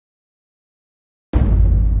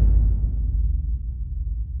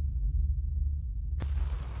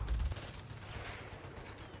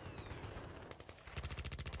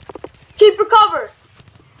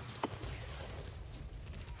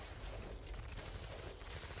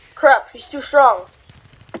Crap, he's too strong.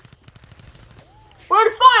 We're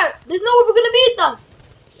on fire! There's no way we're gonna beat them!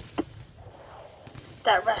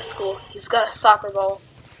 That rascal, he's got a soccer ball.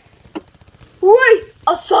 Wait!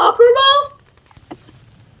 A soccer ball?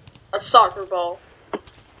 A soccer ball.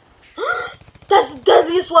 That's the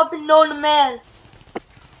deadliest weapon known to man.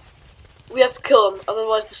 We have to kill him,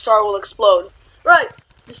 otherwise the star will explode. Right,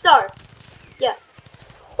 the star. Yeah.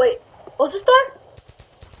 Wait, what's the star?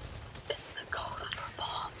 It's the code for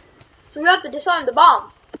bomb. So we have to disarm the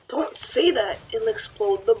bomb. Don't say that, it'll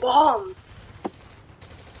explode the bomb.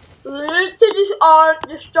 We need to disarm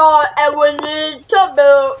the star and we need to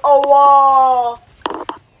build a wall.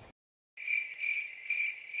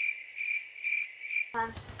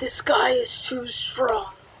 This guy is too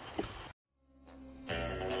strong.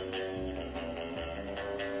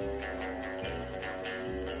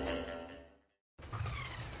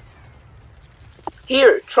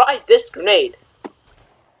 Here, try this grenade.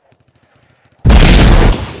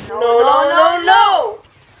 No.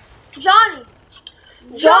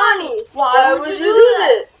 Johnny, why would you do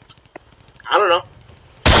that? I don't know.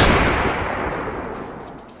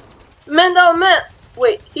 Man,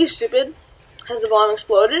 wait, he's stupid. Has the bomb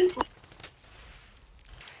exploded?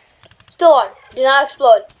 Still on. Do not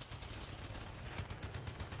explode.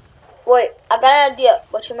 Wait, I got an idea,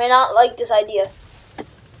 but you may not like this idea.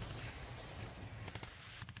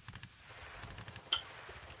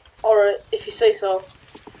 Alright, if you say so.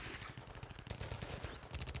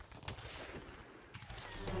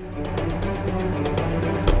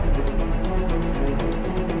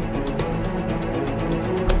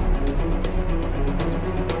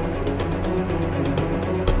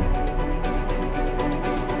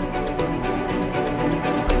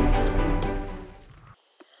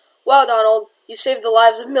 Wow, Donald, you saved the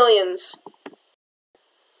lives of millions.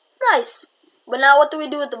 Nice. But now what do we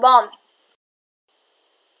do with the bomb?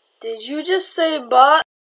 Did you just say but?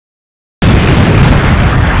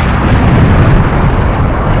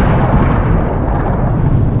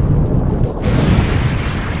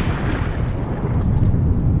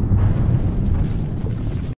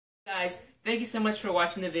 Guys, thank you so much for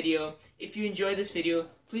watching the video. If you enjoyed this video,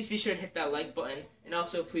 please be sure to hit that like button. And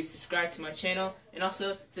also, please subscribe to my channel. And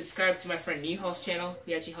also, subscribe to my friend Nihal's channel.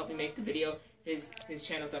 He actually helped me make the video. His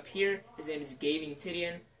channel's up here. His name is Gaming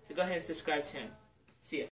Tidian. So go ahead and subscribe to him. See ya.